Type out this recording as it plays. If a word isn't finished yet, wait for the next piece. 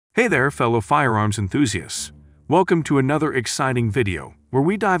Hey there, fellow firearms enthusiasts. Welcome to another exciting video where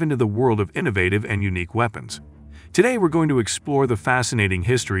we dive into the world of innovative and unique weapons. Today we're going to explore the fascinating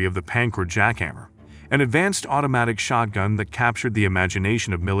history of the Pancor Jackhammer, an advanced automatic shotgun that captured the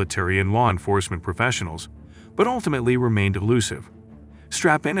imagination of military and law enforcement professionals, but ultimately remained elusive.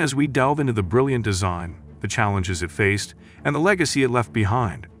 Strap in as we delve into the brilliant design, the challenges it faced, and the legacy it left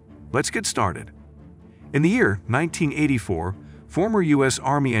behind. Let's get started. In the year 1984, former U.S.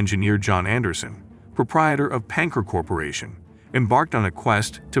 Army engineer John Andersen, proprietor of Pancor Corporation, embarked on a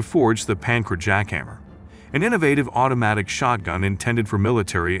quest to forge the Pancor Jackhammer, an innovative automatic shotgun intended for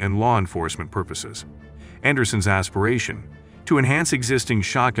military and law enforcement purposes. Andersen's aspiration: to enhance existing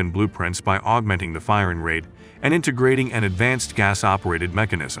shotgun blueprints by augmenting the firing rate and integrating an advanced gas-operated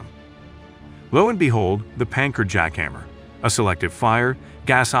mechanism. Lo and behold, the Pancor Jackhammer, a selective fire,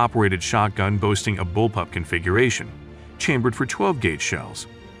 gas-operated shotgun boasting a bullpup configuration, chambered for 12-gauge shells.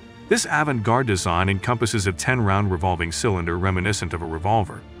 This avant-garde design encompasses a 10-round revolving cylinder reminiscent of a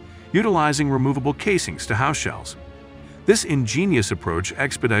revolver, utilizing removable casings to house shells. This ingenious approach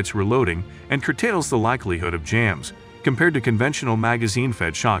expedites reloading and curtails the likelihood of jams compared to conventional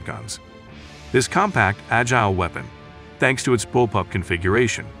magazine-fed shotguns. This compact, agile weapon, thanks to its bullpup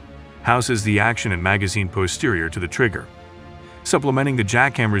configuration, houses the action and magazine posterior to the trigger. Supplementing the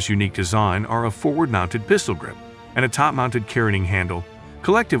Jackhammer's unique design are a forward-mounted pistol grip and a top-mounted carrying handle,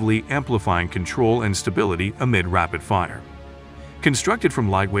 collectively amplifying control and stability amid rapid fire. Constructed from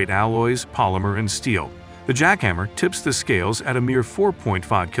lightweight alloys, polymer, and steel, the Jackhammer tips the scales at a mere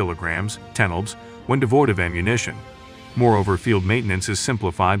 4.5 kilograms, 10 lbs, when devoid of ammunition. Moreover, field maintenance is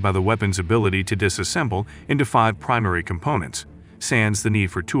simplified by the weapon's ability to disassemble into 5 primary components, sans the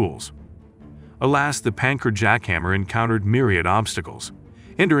need for tools. Alas, the Pancor Jackhammer encountered myriad obstacles,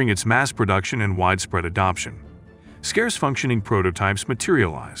 hindering its mass production and widespread adoption. Scarce functioning prototypes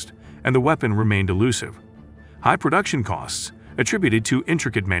materialized, and the weapon remained elusive. High production costs, attributed to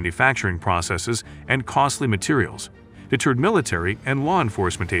intricate manufacturing processes and costly materials, deterred military and law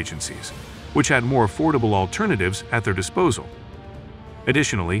enforcement agencies, which had more affordable alternatives at their disposal.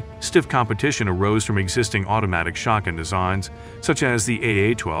 Additionally, stiff competition arose from existing automatic shotgun designs, such as the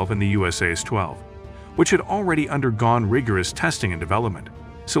AA-12 and the USAS-12, which had already undergone rigorous testing and development,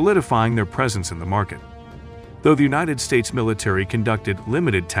 solidifying their presence in the market. Though the United States military conducted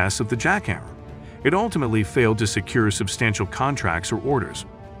limited tests of the Jackhammer, it ultimately failed to secure substantial contracts or orders.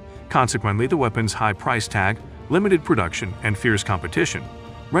 Consequently, the weapon's high price tag, limited production, and fierce competition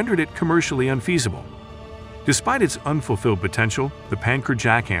rendered it commercially unfeasible. Despite its unfulfilled potential, the Pancor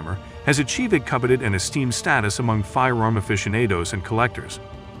Jackhammer has achieved a coveted and esteemed status among firearm aficionados and collectors.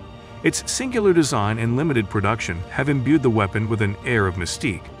 Its singular design and limited production have imbued the weapon with an air of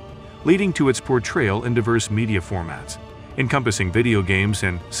mystique, leading to its portrayal in diverse media formats, encompassing video games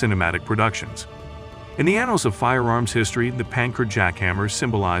and cinematic productions. In the annals of firearms history, the Pancor Jackhammer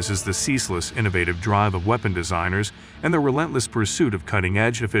symbolizes the ceaseless, innovative drive of weapon designers and the relentless pursuit of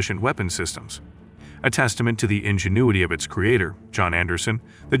cutting-edge, efficient weapon systems. A testament to the ingenuity of its creator, John Andersen,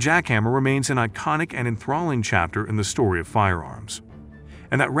 the Jackhammer remains an iconic and enthralling chapter in the story of firearms.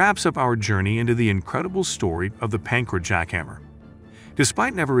 And that wraps up our journey into the incredible story of the Pancor Jackhammer.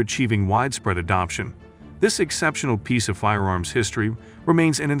 Despite never achieving widespread adoption, this exceptional piece of firearms history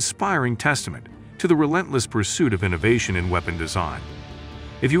remains an inspiring testament to the relentless pursuit of innovation in weapon design.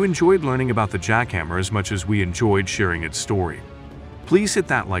 If you enjoyed learning about the Jackhammer as much as we enjoyed sharing its story, please hit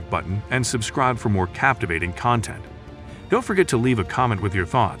that like button and subscribe for more captivating content. Don't forget to leave a comment with your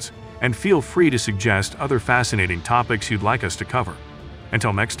thoughts, and feel free to suggest other fascinating topics you'd like us to cover.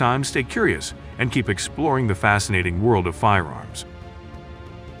 Until next time, stay curious and keep exploring the fascinating world of firearms.